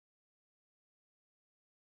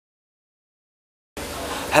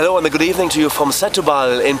Hello and a good evening to you from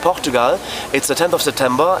Setubal in Portugal. It's the 10th of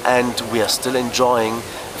September and we are still enjoying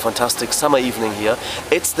a fantastic summer evening here.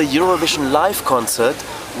 It's the Eurovision Live Concert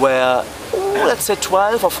where, let's say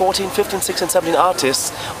 12 or 14, 15, 16, 17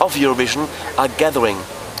 artists of Eurovision are gathering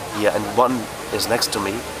here, and one is next to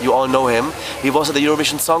me. You all know him. He was at the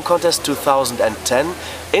Eurovision Song Contest 2010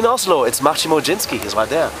 in Oslo. It's Marcin Mrozinski. He's right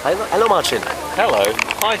there. Hello, Marcin. Hello.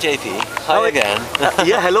 Hi, JP. Hi again.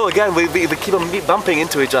 Yeah, hello again. We keep on bumping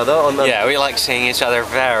into each other. Yeah, we like seeing each other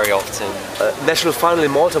very often. National final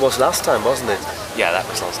in Malta was last time, wasn't it? Yeah, that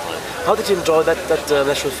was last time. How did you enjoy that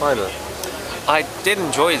national final? I did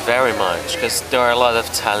enjoy it very much because there are a lot of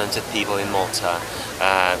talented people in Malta,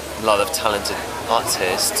 a lot of talented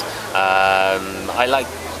artists. I like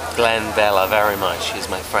Glenn Bella very much. He's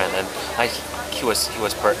my friend, and he was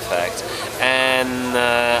perfect. And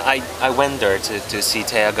I went there to see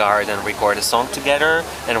Teagard and record a song together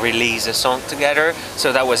and release a song together.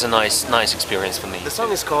 So that was a nice experience for me. The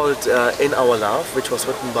song is called In Our Love, which was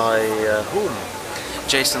written by whom?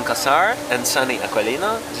 Jason Casar and Sunny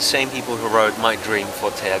Aquilina, the same people who wrote My Dream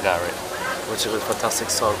for Teagard. Which is a fantastic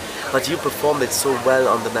song. But you performed it so well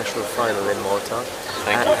on the national final in Malta.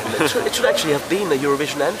 Thank you. It should actually have been a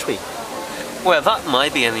Eurovision entry. Well, that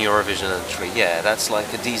might be an Eurovision entry, yeah. That's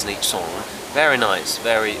like a Disney song. Very nice,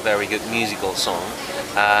 very good musical song.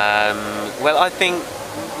 Well, I think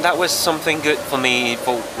that was something good for me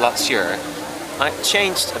for last year. I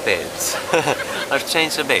changed a bit. I've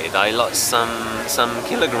changed a bit. I lost some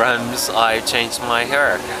kilograms. I changed my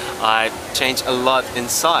hair. I changed a lot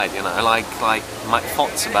inside, you know, like my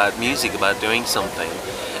thoughts about music, about doing something.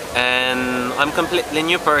 And I'm a completely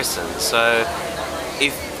new person. So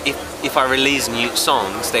if I release new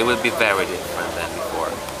songs, they will be very different than before.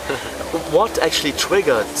 What actually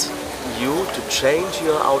triggered you to change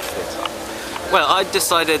your outfit? Well, I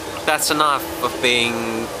decided that's enough of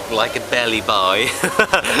being like a belly boy.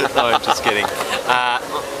 No, I'm just kidding.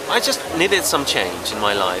 I just needed some change in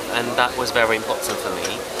my life, and that was very important for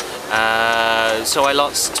me. So I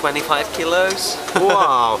lost 25 kilos.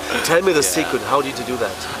 Wow! Tell me the secret. How did you do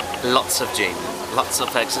that? Lots of gym, lots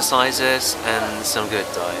of exercises, and some good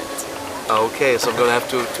diet. Okay, so I'm gonna have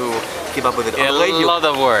to keep up with it. Yeah, a lot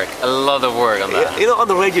of work on that. You know, on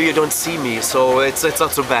the radio you don't see me, so it's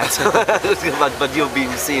not so bad. but you've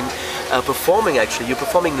been seen performing actually. You're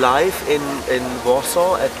performing live in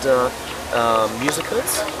Warsaw at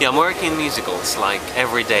musicals? Yeah, I'm working in musicals like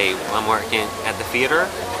every day. I'm working at the theater,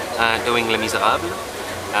 doing Les Miserables.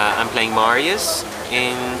 I'm playing Marius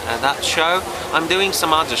in that show. I'm doing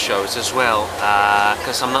some other shows as well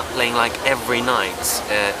because I'm not playing like every night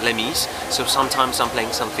Les Mis, so sometimes I'm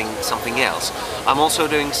playing something else. I'm also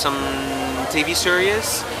doing some TV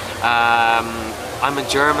series. I'm a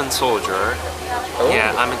German soldier. Oh.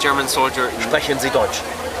 Yeah, I'm a German soldier. Sprechen Sie Deutsch?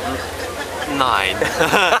 Nein.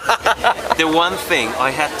 The one thing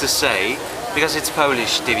I had to say, because it's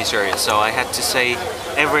Polish TV series, so I had to say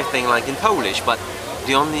everything like in Polish, but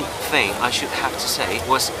the only thing I should have to say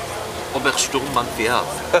was Obersturmbannführer.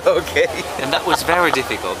 Okay. And that was very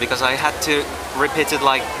difficult because I had to repeat it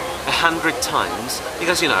like 100 times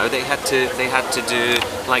because, you know, they had to do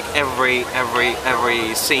like every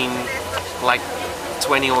scene like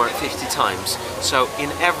 20 or 50 times. So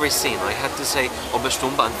in every scene I had to say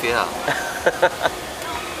Obersturmbannführer.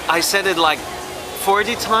 I said it like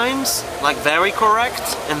 40 times, like very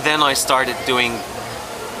correct, and then I started doing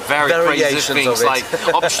very crazy things like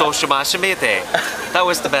that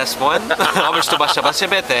was the best one.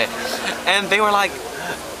 And they were like,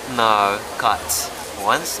 no, cut.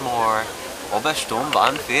 Once more. Okay.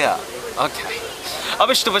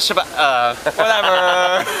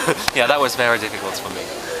 Whatever. Yeah, that was very difficult for me.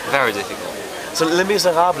 Very difficult. So Les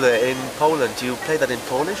Miserables in Poland, do you play that in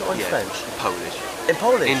Polish or in French? Polish. In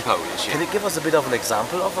Polish? In Polish, yeah. Can you give us a bit of an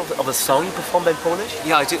example of a song you performed in Polish?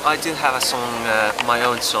 Yeah, I do have a song, my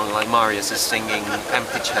own song, like Marius is singing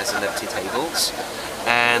Empty Chairs and Empty Tables.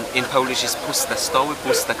 And in Polish it's Puste stoły,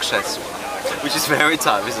 puste krzesła. Which is very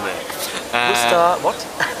tough, isn't it? Pusta, what?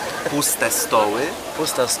 Puste stoły.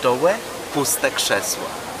 Pusta stoły? Puste krzesła.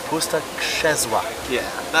 Pusta krzesła. Yeah,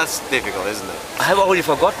 that's difficult, isn't it? I have already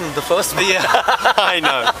forgotten the first one. Yeah, I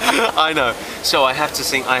know. So I have to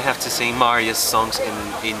sing Marius songs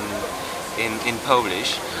in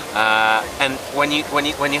Polish. And when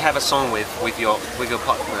you have a song with your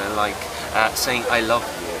partner, like saying I love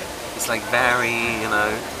you, it's like very, you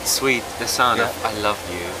know, sweet, the sound of I love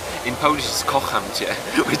you. In Polish it's kocham cię,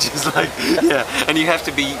 which is like, yeah, and you have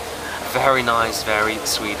to be very nice, very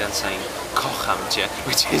sweet and saying kocham cię,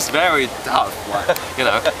 which is very tough. Like, you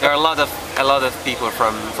know, there are a lot of people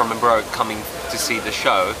from abroad coming to see the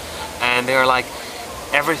show, and they're like,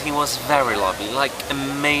 everything was very lovely, like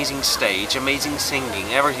amazing stage, amazing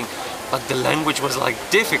singing, everything. But the language was like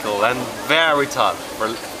difficult and very tough for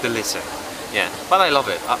to listen. Yeah, but I love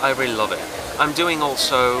it. I really love it. I'm doing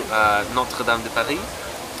also Notre Dame de Paris.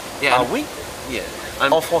 Yeah. Ah oui? Yeah.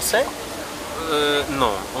 En français?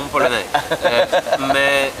 Non, en polonais.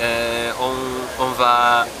 Mais on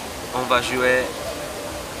va jouer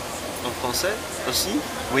en français aussi.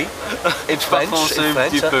 Oui. In French? français In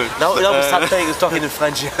French? un petit peu. Now stop talking in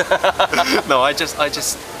French. No, I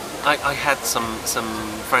had some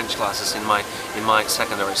French classes in my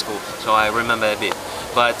secondary school, so I remember a bit.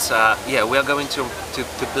 But yeah, we are going to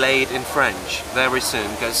play it in French very soon,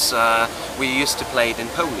 because we used to play it in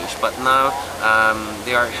Polish, but now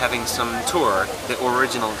they are having some tour. The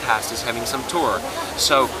original cast is having some tour,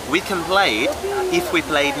 so we can play it if we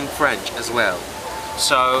play it in French as well.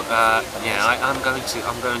 So yeah, I'm going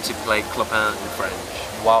to play Clopin in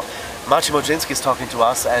French. Wow. Marcin Mrozinski is talking to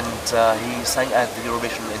us, and he sang at the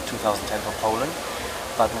Eurovision in 2010 for Poland.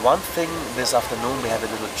 But one thing this afternoon, we had a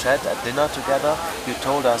little chat at dinner together. You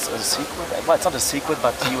told us a secret. Well, it's not a secret,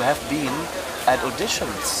 but you have been at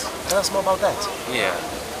auditions. Tell us more about that. Yeah.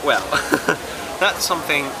 Well, that's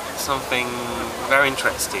something very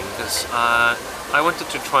interesting, because I wanted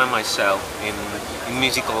to try myself in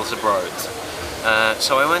musicals abroad.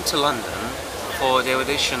 So I went to London for the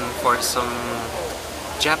audition for some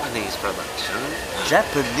Japanese production.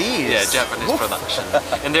 Japanese? Yeah, Japanese production.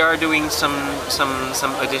 And they are doing some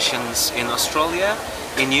auditions in Australia,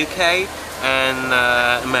 in UK, and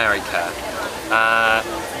America.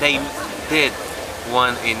 They did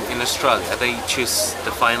one in Australia. They choose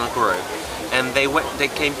the final group, and they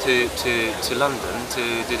came to London to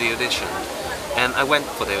do the audition. And I went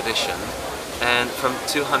for the audition, and from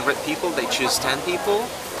 200 people they choose 10 people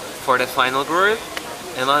for the final group.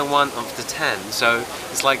 And I'm one of the 10, so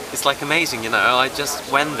it's like amazing, you know. I just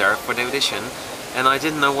went there for the audition, and I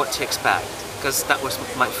didn't know what to expect, because that was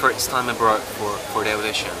my first time abroad for the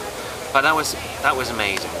audition. But that was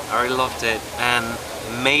amazing. I really loved it, and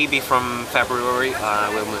maybe from February I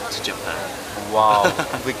will move to Japan. Wow.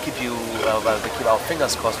 we keep our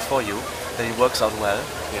fingers crossed for you that it works out well.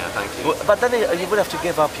 Yeah, thank you. But then you would have to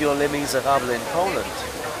give up your Les Miserables in Poland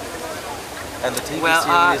and the TV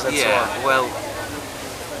series and so on. Well.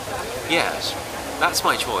 Yes, that's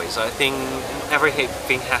my choice. I think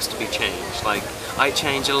everything has to be changed. Like, I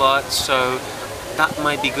change a lot, so that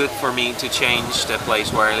might be good for me to change the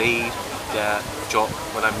place where I live, the job,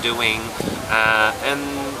 what I'm doing. And,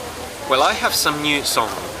 well, I have some new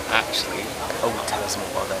song, actually. Oh, tell us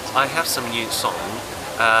more about that. I have some new song.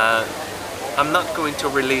 I'm not going to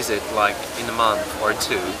release it, like, in a month or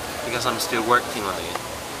two, because I'm still working on it.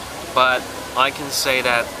 But I can say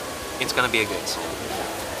that it's gonna be a good song.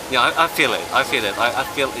 Yeah, I feel it. I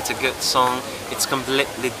feel it's a good song. It's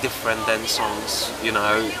completely different than songs, you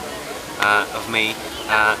know, of me.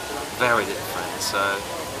 Very different. So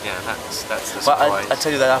yeah, that's the surprise. But I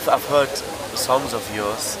tell you that I've heard songs of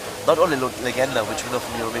yours, not only Legenda, which we know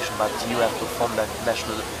from Eurovision, but you have performed at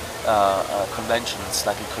national conventions,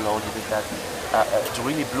 like in Cologne. You did that. It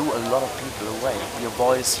really blew a lot of people away. Your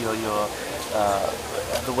voice,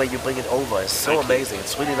 the way you bring it over is so amazing.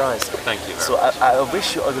 It's really nice. Thank you. So I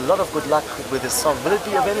wish you a lot of good luck with this song. Will it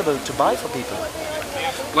be available to buy for people?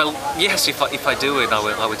 Well, yes. If I do it,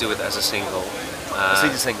 I will do it as a single. A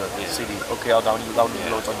CD single. Yeah. CD. Okay, I'll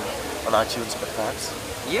download on iTunes, perhaps.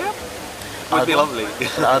 Yeah. Would be lovely.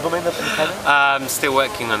 An album in the planning? I'm still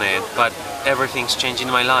working on it, but everything's changing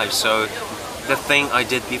in my life. So the thing I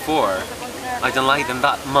did before, I don't like them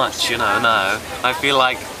that much. You know. No, I feel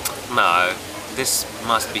like no. This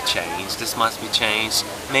must be changed. This must be changed.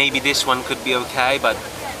 Maybe this one could be okay, but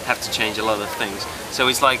have to change a lot of things. So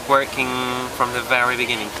it's like working from the very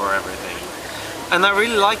beginning for everything, and I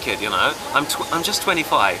really like it. You know, I'm just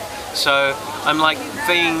 25, so I'm like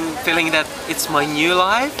feeling that it's my new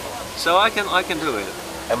life. So I can do it.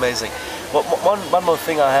 Amazing. Well, one more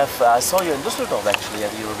thing I have. I saw you in Düsseldorf actually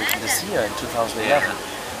at Eurovision this year in 2011.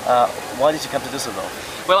 Yeah. Why did you come to Düsseldorf?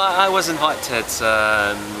 Well, I was invited.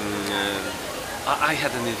 I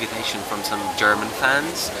had an invitation from some German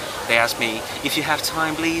fans. They asked me, if you have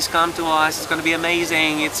time, please come to us. It's going to be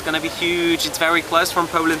amazing. It's going to be huge. It's very close from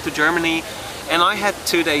Poland to Germany. And I had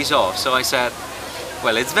 2 days off, so I said,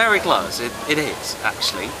 well, it's very close. It is,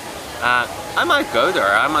 actually. I might go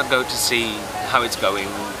there. I might go to see how it's going,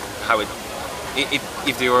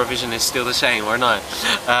 if the Eurovision is still the same or not.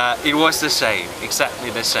 It was the same, exactly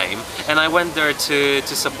the same. And I went there to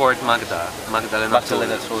support Magdalena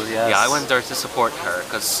Tull. Yes. Yeah, I went there to support her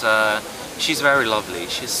because she's very lovely.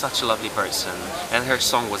 She's such a lovely person, and her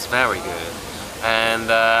song was very good.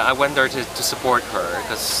 and I went there to support her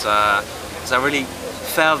because I really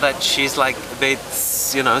felt that she's like a bit,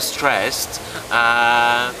 you know, stressed.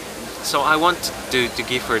 So I want to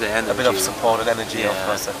give her the energy. A bit of support and energy, of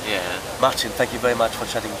course. Yeah. Marcin, thank you very much for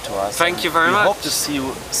chatting to us. Thank you very much. We hope to see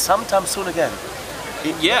you sometime soon again.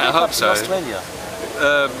 Yeah, I hope so. In Australia.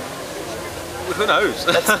 Who knows?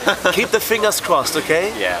 Let's keep the fingers crossed,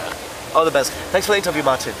 okay? Yeah. All the best. Thanks for the interview,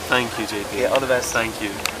 Marcin. Thank you, JP. Yeah, all the best. Thank you.